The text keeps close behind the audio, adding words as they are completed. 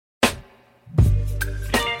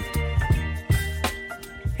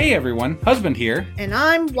Hey everyone, husband here. And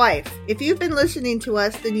I'm wife. If you've been listening to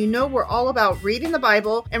us, then you know we're all about reading the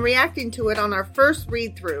Bible and reacting to it on our first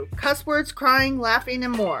read-through. Cuss words, crying, laughing,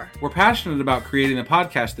 and more. We're passionate about creating a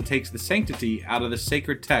podcast that takes the sanctity out of the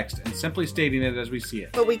sacred text and simply stating it as we see it.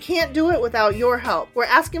 But we can't do it without your help. We're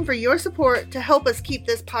asking for your support to help us keep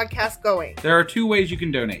this podcast going. There are two ways you can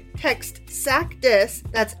donate. Text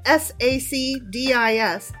SACDIS, that's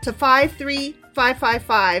SACDIS, to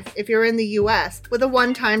 53555 if you're in the U.S. with a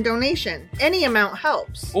one-time donation. Any amount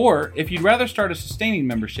helps. Or, if you'd rather start a sustaining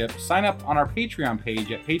membership, sign up on our Patreon page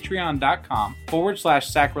at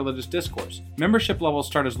patreon.com/sacrilegious discourse. Membership levels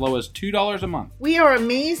start as low as $2 a month. We are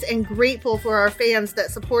amazed and grateful for our fans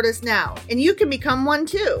that support us now, and you can become one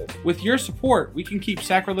too. With your support, we can keep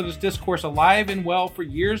Sacrilegious Discourse alive and well for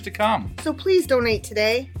years to come. So please donate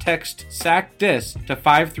today. Text SACDIS to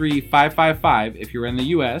 53555 if you're in the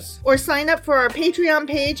U.S. Or sign up for our Patreon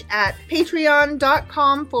page at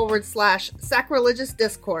patreon.com/sacrilegious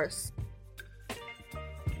discourse.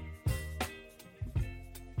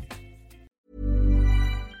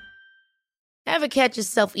 Ever catch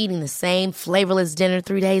yourself eating the same flavorless dinner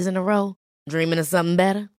 3 days in a row? Dreaming of something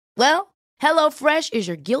better? Well, HelloFresh is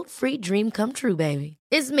your guilt-free dream come true, baby.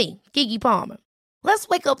 It's me, Keke Palmer. Let's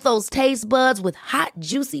wake up those taste buds with hot,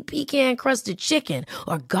 juicy pecan-crusted chicken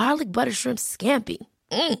or garlic butter shrimp scampi.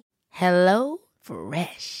 Hello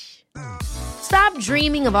Fresh. Stop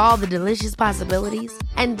dreaming of all the delicious possibilities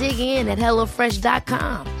and dig in at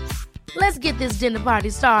HelloFresh.com. Let's get this dinner party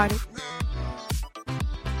started.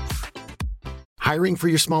 Hiring for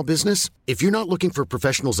your small business? If you're not looking for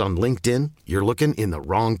professionals on LinkedIn, you're looking in the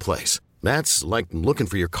wrong place. That's like looking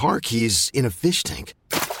for your car keys in a fish tank.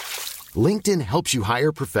 LinkedIn helps you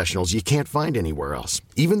hire professionals you can't find anywhere else,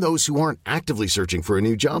 even those who aren't actively searching for a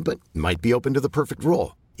new job but might be open to the perfect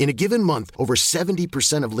role. In a given month, over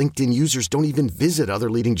 70% of LinkedIn users don't even visit other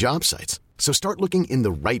leading job sites. So start looking in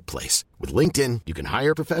the right place. With LinkedIn, you can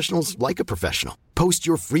hire professionals like a professional. Post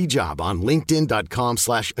your free job on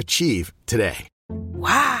linkedin.com/achieve today.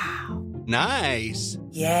 Wow. Nice.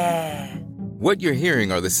 Yeah. What you're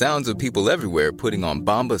hearing are the sounds of people everywhere putting on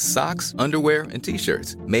Bombas socks, underwear, and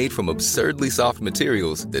T-shirts made from absurdly soft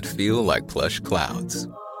materials that feel like plush clouds.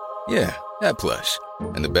 Yeah, that plush.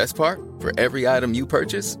 And the best part? For every item you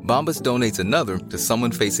purchase, Bombas donates another to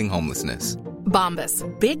someone facing homelessness. Bombas.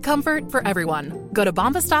 Big comfort for everyone. Go to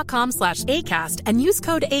bombas.com/ACAST and use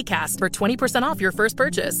code ACAST for 20% off your first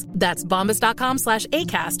purchase. That's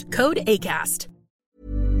bombas.com/ACAST. Code ACAST.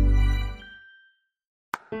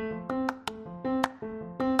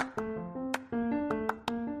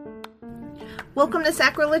 Welcome to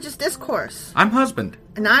Sacrilegious Discourse. I'm husband.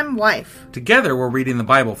 And I'm wife. Together, we're reading the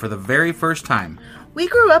Bible for the very first time. We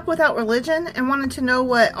grew up without religion and wanted to know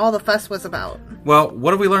what all the fuss was about. Well,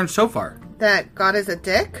 what have we learned so far? That God is a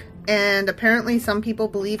dick, and apparently some people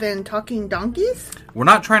believe in talking donkeys? We're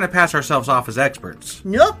not trying to pass ourselves off as experts.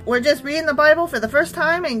 Nope, we're just reading the Bible for the first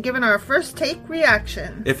time and giving our first take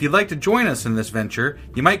reaction. If you'd like to join us in this venture,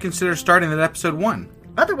 you might consider starting at episode 1.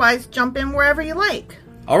 Otherwise, jump in wherever you like.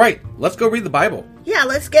 All right, let's go read the Bible. Yeah,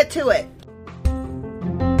 let's get to it.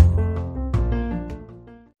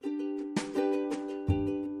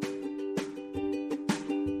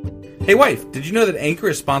 Hey wife, did you know that Anchor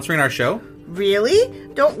is sponsoring our show? Really?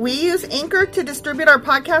 Don't we use Anchor to distribute our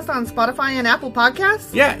podcast on Spotify and Apple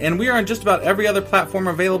Podcasts? Yeah, and we are on just about every other platform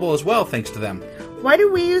available as well, thanks to them. Why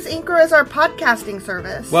do we use Anchor as our podcasting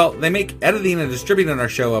service? Well, they make editing and distributing our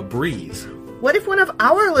show a breeze. What if one of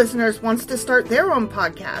our listeners wants to start their own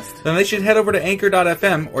podcast? Then they should head over to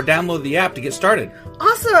Anchor.fm or download the app to get started.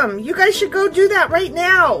 Awesome! You guys should go do that right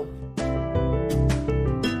now!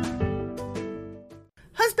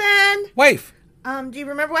 Husband! Wife! Do you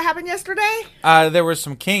remember what happened yesterday? There were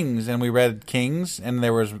some kings, and we read kings, and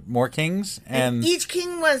there was more kings, and each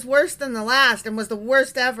king was worse than the last, and was the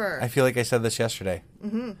worst ever. I feel like I said this yesterday.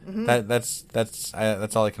 That's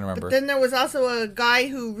all I can remember. But then there was also a guy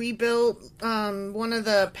who rebuilt one of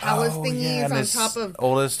the palace thingies on top of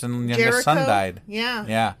oldest and youngest Jericho. son died.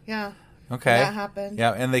 Yeah. Okay, that happened.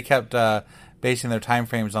 Yeah, and they kept basing their time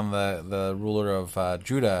frames on the ruler of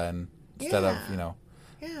Judah instead of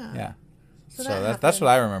Yeah. So that's what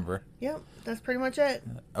I remember. Yep, that's pretty much it.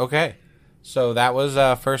 Okay, so that was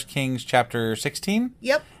 1 Kings chapter 16.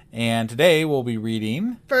 Yep. And today we'll be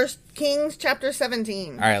reading 1 Kings chapter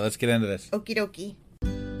 17. All right, let's get into this. Okie dokie.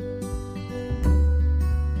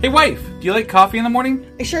 Hey wife, do you like coffee in the morning?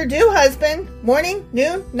 I sure do, husband. Morning,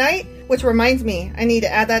 noon, night. Which reminds me, I need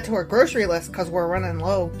to add that to our grocery list because we're running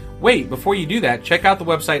low. Wait, before you do that, check out the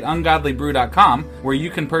website ungodlybrew.com where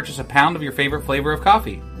you can purchase a pound of your favorite flavor of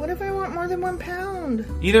coffee. What if I want more than 1 pound?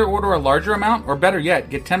 Either order a larger amount, or better yet,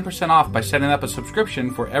 get 10% off by setting up a subscription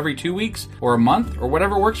for every 2 weeks, or a month, or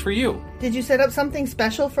whatever works for you. Did you set up something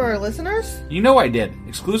special for our listeners? You know I did.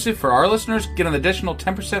 Exclusive for our listeners, get an additional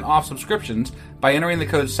 10% off subscriptions by entering the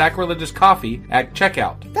code SACRILEGIOUSCOFFEE at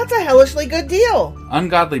checkout. That's a hellishly good deal.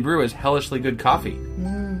 Ungodly Brew is hellishly good coffee.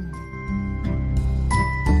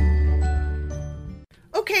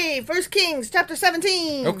 Okay, 1 Kings chapter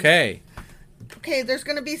 17. Okay. Okay, there's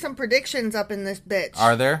going to be some predictions up in this bitch.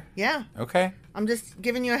 Are there? Yeah. Okay. I'm just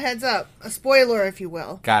giving you a heads up. A spoiler, if you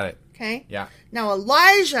will. Got it. Okay? Yeah. Now,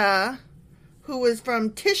 Elijah, who was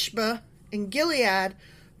from Tishba in Gilead,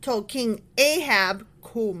 told King Ahab,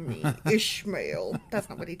 call me Ishmael. That's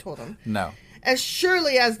not what he told him. No. As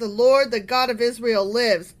surely as the Lord, the God of Israel,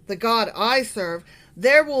 lives, the God I serve,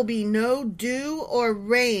 there will be no dew or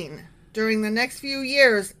rain during the next few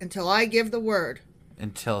years until I give the word.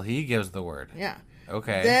 Until he gives the word. Yeah.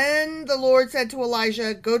 Okay. Then the Lord said to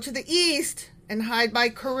Elijah, go to the east and hide by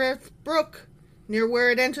Cherith Brook, near where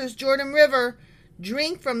it enters Jordan River.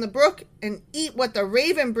 Drink from the brook and eat what the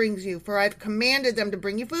raven brings you, for I've commanded them to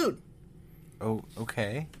bring you food. Oh,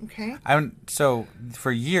 okay. Okay. So,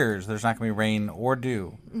 for years, there's not going to be rain or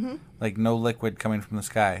dew. Mm-hmm. Like, no liquid coming from the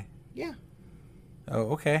sky. Yeah.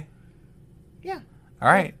 Oh, okay. Yeah. All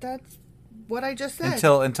right. That's what I just said.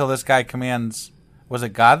 Until this guy commands... Was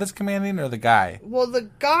it God that's commanding or the guy? Well, the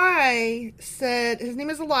guy said, his name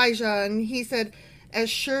is Elijah, and he said, as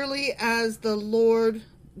surely as the Lord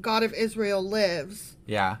God of Israel lives,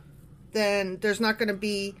 Yeah. then there's not going to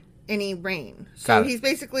be any rain. Got So it. he's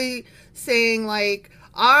basically saying, like,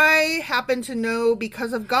 I happen to know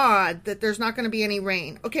because of God that there's not going to be any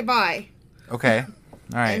rain. Okay, bye. Okay.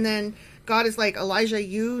 All right. And then God is like, Elijah,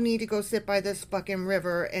 you need to go sit by this fucking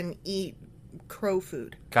river and eat crow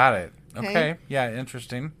food. Got it. Okay. Okay. Yeah,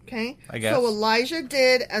 interesting. Okay? I guess. So Elijah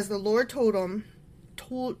did as the Lord told him,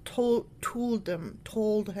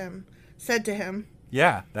 said to him,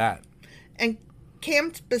 Yeah, that. and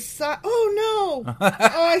camped beside... Oh, no! Oh,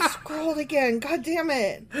 I scrolled again. God damn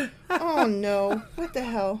it. Oh, no. What the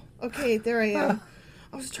hell? Okay, there I am.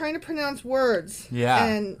 I was trying to pronounce words. Yeah.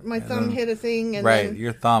 And my thumb hit a thing. And Right. then,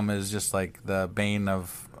 Your thumb is just like the bane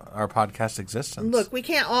of our podcast existence. look, we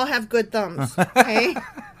can't all have good thumbs, okay?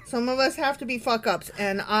 Some of us have to be fuck-ups,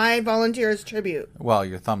 and I volunteer as tribute. Well,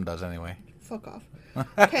 your thumb does anyway. Fuck off.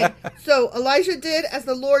 Okay, so Elijah did as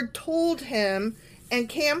the Lord told him and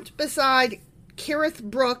camped beside Cherith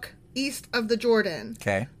Brook, east of the Jordan.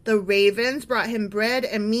 Okay. The ravens brought him bread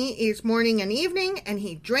and meat each morning and evening, and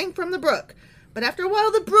he drank from the brook. But after a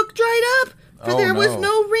while, the brook dried up, for Oh, there was no.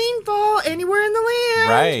 no rainfall anywhere in the land.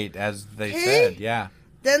 Right, as they Okay. said. Yeah.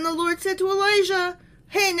 Then the Lord said to Elijah,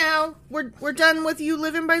 hey, now, we're done with you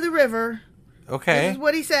living by the river. Okay. This is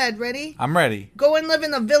what he said. Ready? I'm ready. Go and live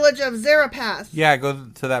in the village of Zarephath, Yeah, go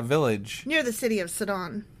to that village. near the city of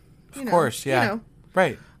Sidon. Of course, yeah. You know,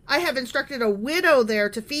 Right. I have instructed a widow there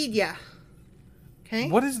to feed ya. Okay?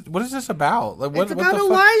 What is this about? Like, what, it's what about the fuck?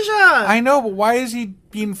 Elijah. I know, but why is he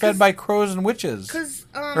being fed by crows and witches? Because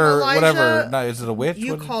or Elijah, whatever. No, is it a witch?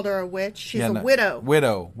 you What- called her a witch. She's Yeah, a no. widow.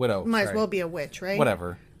 Widow. Might as sorry. well be a witch, right?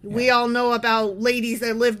 Whatever. We all know about ladies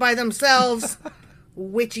that live by themselves.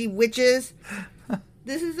 Witchy witches.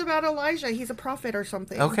 This is about Elijah. He's a prophet or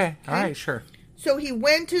something. Okay. All right. Sure. So he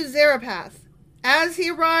went to Zarephath. As he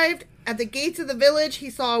arrived at the gates of the village, he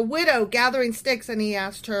saw a widow gathering sticks, and he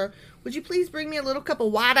asked her, would you please bring me a little cup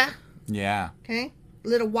of water? Yeah. Okay? A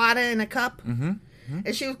little water in a cup. Mm-hmm.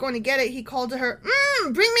 As she was going to get it, he called to her,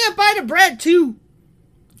 bring me a bite of bread, too.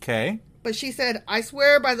 Okay. But she said, I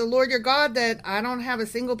swear by the Lord your God that I don't have a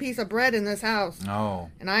single piece of bread in this house. Oh.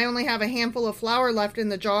 And I only have a handful of flour left in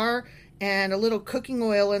the jar and a little cooking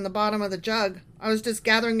oil in the bottom of the jug. I was just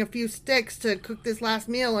gathering a few sticks to cook this last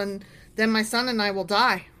meal, and then my son and I will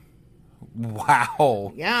die.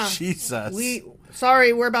 Wow. Yeah. Jesus.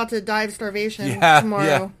 Sorry, we're about to die of starvation tomorrow.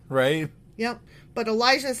 Yeah. Right. Yep. But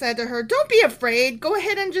Elijah said to her, don't be afraid. Go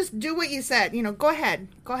ahead and just do what you said. You know, go ahead.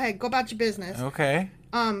 Go about your business. Okay.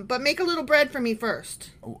 But make a little bread for me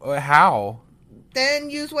first. How? Then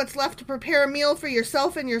use what's left to prepare a meal for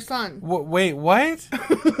yourself and your son. Wait, what?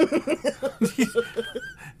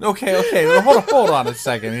 Okay. Hold on a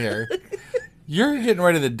second here. You're getting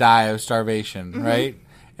ready to die of starvation, Mm-hmm. right?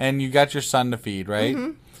 And you got your son to feed, right?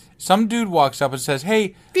 Mm-hmm. Some dude walks up and says,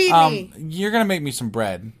 "Hey, Feed me." You're gonna make me some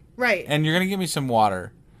bread, Right. and you're gonna give me some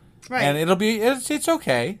water, Right. and it's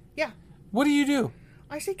okay." Yeah. What do you do?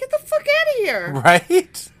 I say, get the fuck out of here.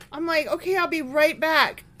 Right? I'm like, okay, I'll be right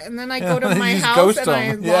back. And then I go to You my just house ghost and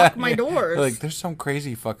I them. lock my doors. Like, there's some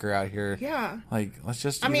crazy fucker out here. Yeah. Like, let's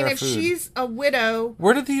just eat I mean, our if food. she's a widow,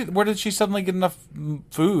 Where did she suddenly get enough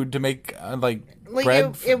food to make, like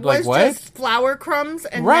bread? it was what? just flour crumbs,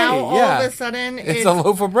 and Right, now all yeah. of a sudden It's a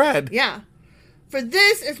loaf of bread. Yeah. For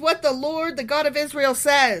this is what the Lord, the God of Israel,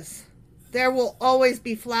 says. There will always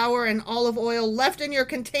be flour and olive oil left in your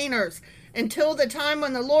containers until the time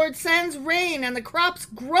when the Lord sends rain and the crops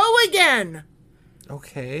grow again.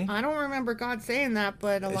 Okay. I don't remember God saying that,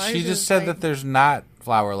 but Elijah. She just said that there's not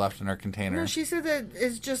flour left in her container. No, she said that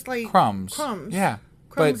it's just like Crumbs. Crumbs. Yeah.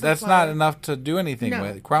 Crumbs But of that's flour. not enough to do anything No.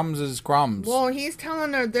 with. Crumbs is crumbs. Well, he's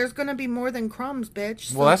telling her there's going to be more than crumbs,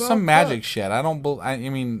 bitch. So Well, that's go some cook. magic shit. I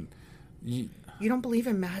mean, You don't believe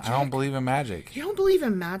in magic? I don't believe in magic. You don't believe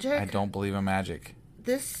in magic? I don't believe in magic.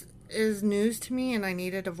 This is news to me, and I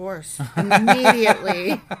need a divorce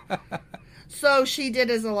immediately. So she did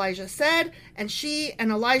as Elijah said, and she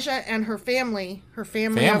and Elijah and her family of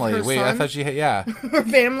her Wait, son, I thought she had, yeah. her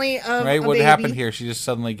family of Right? a What baby, happened here? She just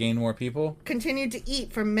suddenly gained more people? continued to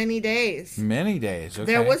eat for many days. Many days.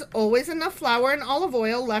 Okay. There was always enough flour and olive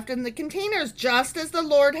oil left in the containers, just as the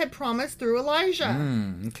Lord had promised through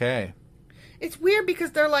Elijah. Okay. It's weird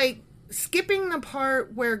because they're like skipping the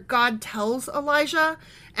part where God tells Elijah,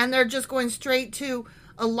 and they're just going straight to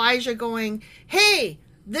Elijah going, hey,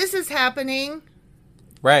 this is happening.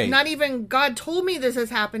 Right. Not even God told me this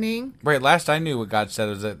is happening. Right. Last I knew what God said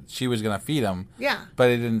was that she was going to feed him. Yeah.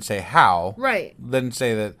 But it didn't say how. Right. Didn't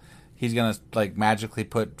say that he's going to, like, magically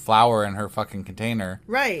put flour in her fucking container.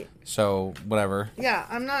 Right. So, whatever. Yeah,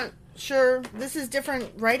 I'm not sure. This is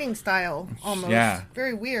different writing style, almost. Yeah.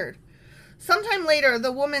 Very weird. Sometime later,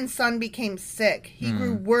 the woman's son became sick. He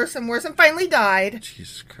grew worse and worse and finally died,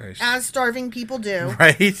 Jesus Christ. as starving people do.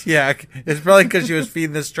 Right? Yeah. It's probably because she was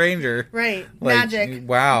feeding the stranger. Right. Like, Magic.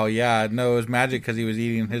 Wow. Yeah. No, it was magic because he was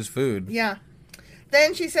eating his food. Yeah.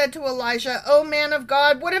 Then she said to Elijah, "O man of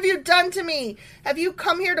God, what have you done to me? Have you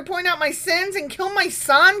come here to point out my sins and kill my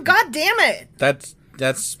son? God damn it!" That's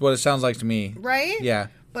what it sounds like to me. Right? Yeah.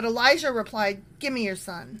 But Elijah replied, "Give me your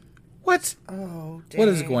son." What? Oh, dang. What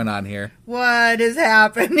is going on here? What is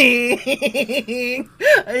happening?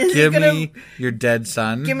 Give me your dead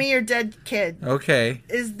son. Give me your dead kid. Okay.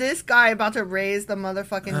 Is this guy about to raise the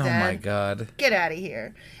motherfucking Oh dead? my God. Get out of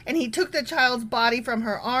here. And he took the child's body from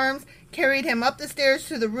her arms, carried him up the stairs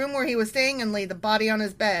to the room where he was staying, and laid the body on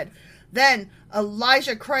his bed. Then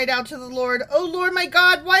Elijah cried out to the Lord, "O Lord my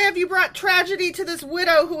God, why have you brought tragedy to this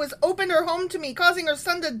widow who has opened her home to me, causing her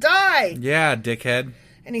son to die?" Yeah, dickhead.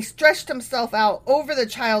 And he stretched himself out over the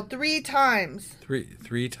child 3 times.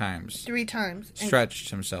 Three times. 3 times. And-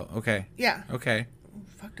 Stretched himself. Okay. Yeah. Okay.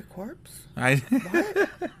 Fucked a corpse? I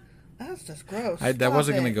That's just gross. that Stop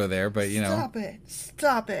wasn't going to it. go there, but you know. Stop it.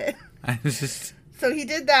 Stop it. I just So he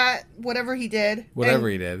did that, whatever he did. Whatever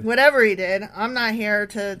And he did. Whatever he did. I'm not here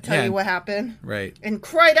to tell Yeah. you what happened. right. And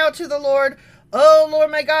cried out to the Lord, "Oh,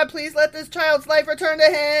 Lord my God, please let this child's life return to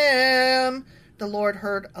him." The Lord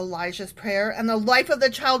heard Elijah's prayer, and the life of the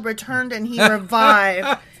child returned, and he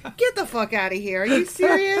revived. Get the fuck out of here. Are you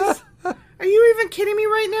serious? Are you even kidding me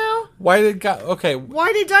right now? Why did God Okay. Why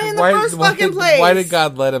did he die in the first fucking place? Why did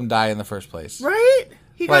God let him die in the first place? Right?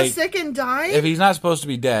 He got Like, sick and died? If he's not supposed to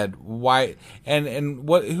be dead, why? And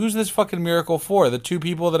what? Who's this fucking miracle for? The 2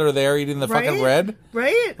 people that are there eating the fucking bread?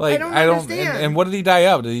 Right? Like I don't understand. And what did he die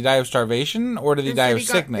of? Did he die of starvation or did he die of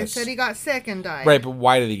sickness? It said he got sick and died. Right, but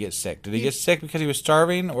why did he get sick? Did he get sick because he was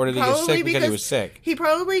starving, or did he get sick because he was sick? He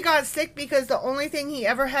probably got sick because the only thing he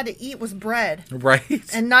ever had to eat was bread. Right.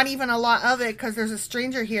 And not even a lot of it because there's a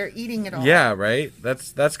stranger here eating it all. Yeah, right.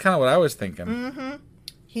 That's kind of what I was thinking.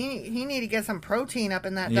 He need to get some protein up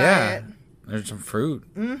in that Yeah. diet. There's some fruit,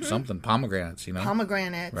 something, pomegranates, you know.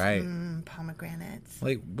 Pomegranates. Right. Pomegranates.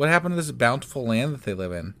 Like, what happened to this bountiful land that they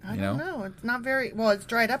live in? I You don't know. It's not very... Well, it's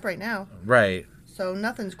dried up right now. Right. So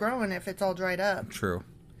nothing's growing if it's all dried up. True.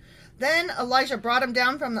 Then Elijah brought him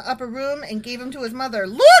down from the upper room and gave him to his mother.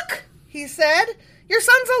 "Look," he said, "your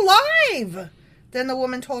son's alive." Then the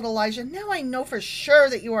woman told Elijah, "Now I know for sure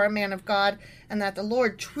that you are a man of God and that the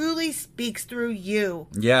Lord truly speaks through you.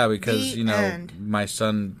 Yeah, because, The end. my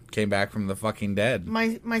son came back from the fucking dead.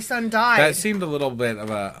 My son died." That seemed a little bit of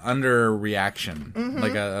a underreaction.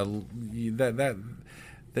 Like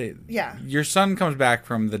Yeah. Your son comes back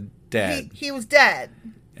from the dead. He was dead.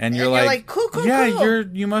 And you're And you're like, like, cool, yeah, cool.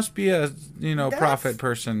 you must be a That's prophet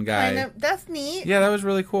person guy. Kind of, that's neat. Yeah, that was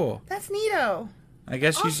really cool. That's neato. I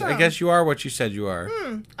guess Awesome. you are what you said you are.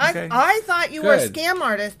 Okay. I thought you were a Good. scam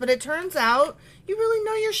artist, but it turns out you really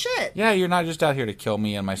know your shit. Yeah, you're not just out here to kill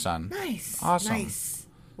me and my son. Nice. Awesome. Nice.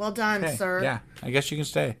 Well done, Okay, sir. Yeah, I guess you can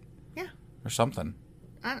stay. Yeah. Or something.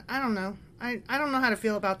 I don't know. I don't know how to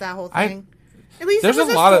feel about that whole thing. At least There's it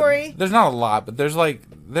was a lot story. of. There's not a lot, but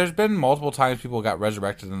there's been multiple times people got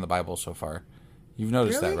resurrected in the Bible so far. You've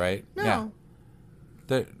noticed Really? that, right? No.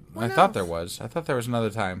 Yeah. I When thought there else? was. I thought there was another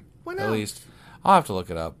time. When at else? least. I'll have to look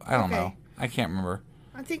it up. I don't Okay. know. I can't remember.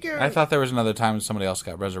 I think you're. I thought there was another time somebody else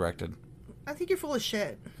got resurrected. I think you're full of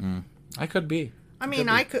shit. I could be. I mean,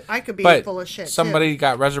 I could be But full of shit. somebody too.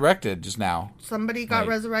 got resurrected just now. Somebody got like,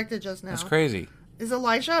 resurrected just now. That's crazy. Is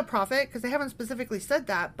Elijah a prophet? Because they haven't specifically said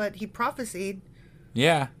that, but he prophesied.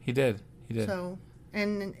 Yeah, he did. He did. So,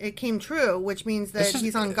 and it came true, which means that This is-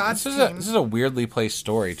 he's on God's this is team. this is a weirdly placed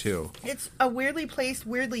story too. It's a weirdly placed,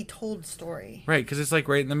 weirdly told story. Right, because it's like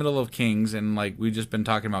right in the middle of Kings, and like we've just been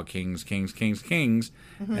talking about Kings,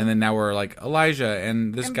 and then now we're like Elijah,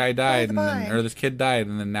 and this And guy died, and by the then, by- or this kid died,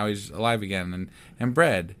 and then now he's alive again, and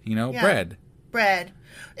bread, Yeah. Bread.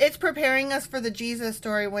 It's preparing us for the Jesus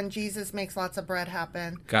story when Jesus makes lots of bread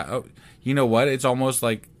happen. You know what? It's almost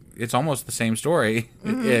the same story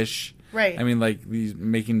ish. Right. I mean, like he's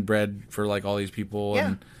making bread for like all these people, Yeah.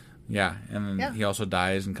 and and then Yeah. he also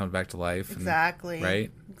dies and comes back to life. Exactly. And,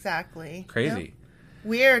 right. Exactly. Crazy. Yep.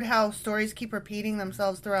 Weird how stories keep repeating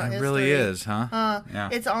themselves throughout It history. really is, huh? Yeah.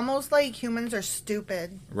 It's almost like humans are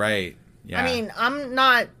stupid. Right. Yeah. I mean, I'm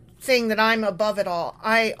not saying that I'm above it all.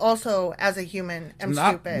 I also, as a human, am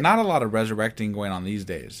stupid. Not a lot of resurrecting going on these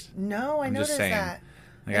days. No, I I'm noticed just saying. that.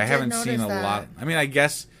 Like I I did haven't seen notice a that. lot. I mean, I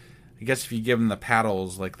guess if you give them the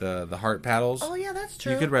paddles, like the heart paddles, Oh, yeah, that's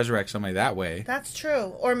true. you could resurrect somebody that way. That's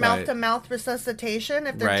true. Or mouth-to-mouth resuscitation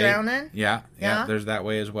if they're right? drowning. Yeah. Yeah. There's that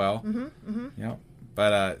way as well. Yeah.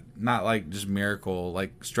 But not like just miracle,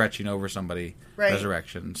 like stretching over somebody. Right.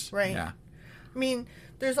 Resurrections. Right. Yeah. I mean,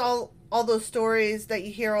 there's all those stories that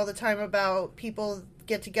you hear all the time about people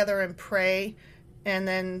get together and pray, and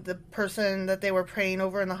then the person that they were praying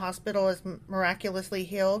over in the hospital is miraculously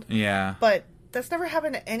healed. Yeah. But that's never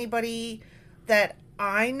happened to anybody that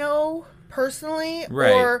I know personally.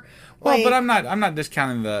 Right. Or Well, like, but I'm not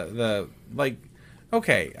discounting the like.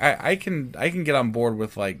 Okay, I can get on board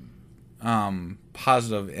with like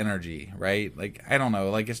positive energy, right? Like I don't know,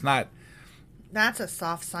 like it's not. that's a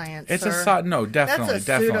soft science. It's sir. no, definitely, That's a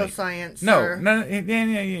definitely. pseudoscience. No, sir. no,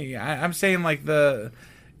 yeah. I'm saying like there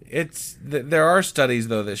are studies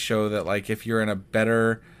though that show that like if you're in a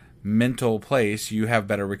better mental place, you have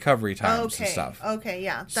better recovery times and stuff. Okay,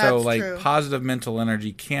 yeah, that's So like true. positive mental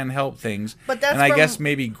energy can help things, But that's and I from- guess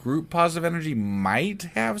maybe group positive energy might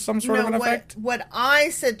have some sort of an effect. What I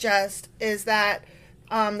suggest is that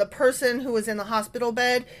the person who is in the hospital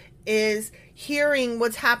bed is hearing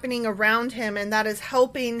what's happening around him, and that is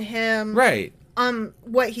helping him. Right.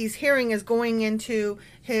 What he's hearing is going into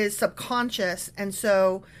his subconscious, and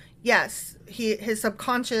so yes, his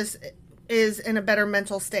subconscious is in a better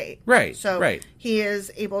mental state. Right, So right. he is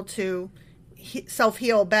able to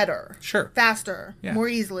self-heal better. Sure. Faster. Yeah. More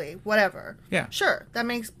easily. Whatever. Yeah. Sure. That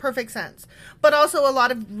makes perfect sense. But also a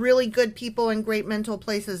lot of really good people in great mental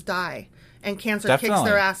places die. And cancer kicks Definitely.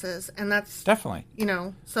 their asses. And that's, Definitely.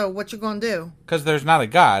 so what you gonna do? Because there's not a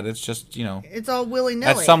God. It's just, It's all willy-nilly.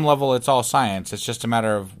 at some level, it's all science. It's just a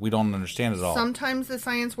matter of we don't understand it all. Sometimes the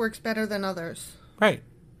science works better than others. Right.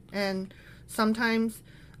 And sometimes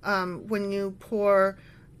when you pour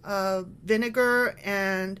vinegar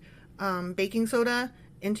and baking soda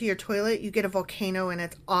into your toilet, you get a volcano, and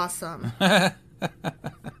it's awesome.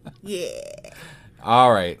 Yeah.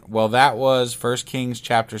 All right. Well, that was 1 Kings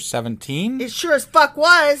chapter 17. It sure as fuck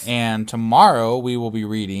was. And tomorrow we will be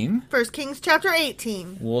reading. 1 Kings chapter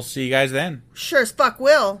 18. We'll see you guys then. Sure as fuck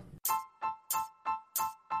will.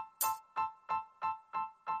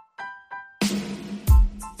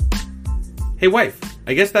 Hey, wife.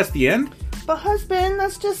 I guess that's the end? But husband,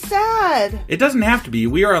 that's just sad. It doesn't have to be.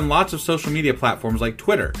 We are on lots of social media platforms like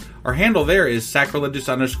Twitter. Our handle there is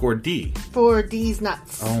sacrilegious_D. For D's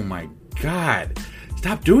nuts. Oh my God.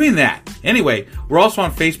 Stop doing that. Anyway, we're also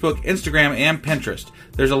on Facebook, Instagram, and Pinterest.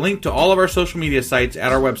 There's a link to all of our social media sites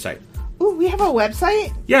at our website. Ooh, we have a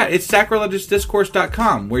website? Yeah, it's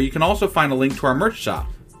sacrilegiousdiscourse.com, where you can also find a link to our merch shop.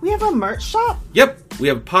 We have a merch shop? Yep, we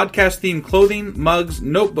have podcast-themed clothing, mugs,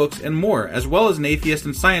 notebooks, and more, as well as an atheist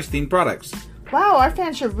and science-themed products. Wow, our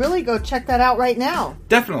fans should really go check that out right now.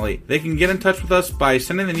 Definitely. They can get in touch with us by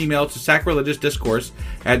sending an email to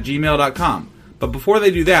sacrilegiousdiscourse@gmail.com. But before they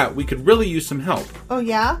do that, we could really use some help. Oh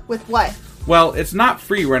yeah? With what? Well, it's not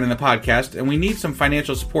free running the podcast, and we need some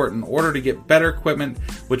financial support in order to get better equipment,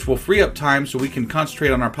 which will free up time so we can concentrate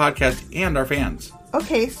on our podcast and our fans.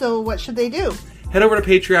 Okay, so what should they do? Head over to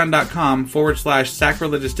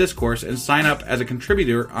patreon.com/sacrilegiousdiscourse and sign up as a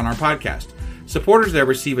contributor on our podcast. Supporters there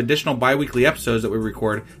receive additional bi-weekly episodes that we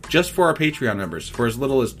record just for our Patreon members for as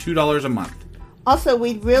little as $2 a month. Also,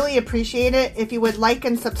 we'd really appreciate it if you would like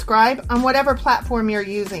and subscribe on whatever platform you're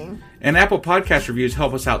using. And Apple Podcast reviews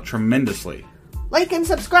help us out tremendously. Like and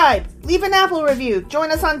subscribe, leave an Apple review,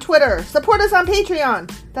 join us on Twitter, support us on Patreon.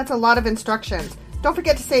 That's a lot of instructions. Don't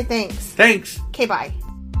forget to say thanks. Thanks. Okay, bye.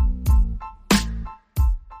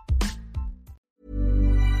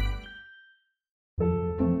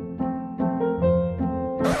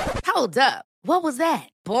 Hold up. What was that?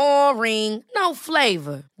 Boring. No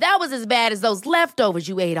flavor. That was as bad as those leftovers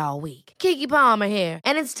you ate all week. Keke Palmer here,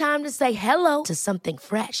 and it's time to say hello to something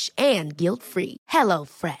fresh and guilt-free. Hello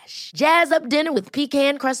Fresh. Jazz up dinner with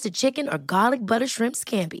pecan-crusted chicken or garlic butter shrimp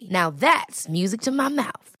scampi. Now that's music to my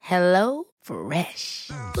mouth. Hello Fresh.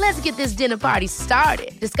 Let's get this dinner party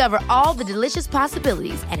started. Discover all the delicious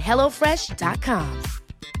possibilities at HelloFresh.com.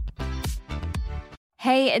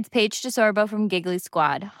 Hey, it's Paige DeSorbo from Giggly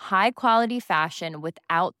Squad. High quality fashion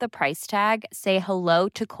without the price tag. Say hello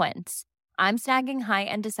to Quince. I'm snagging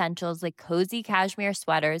high-end essentials like cozy cashmere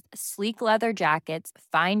sweaters, sleek leather jackets,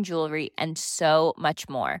 fine jewelry, and so much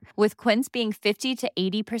more. With Quince being 50 to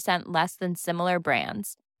 80% less than similar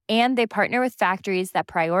brands. And they partner with factories that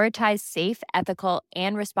prioritize safe, ethical,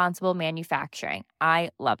 and responsible manufacturing. I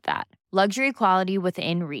love that. Luxury quality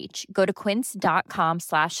within reach. Go to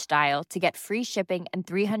quince.com/style to get free shipping and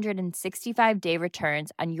 365-day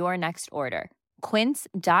returns on your next order.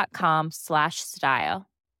 Quince.com/style.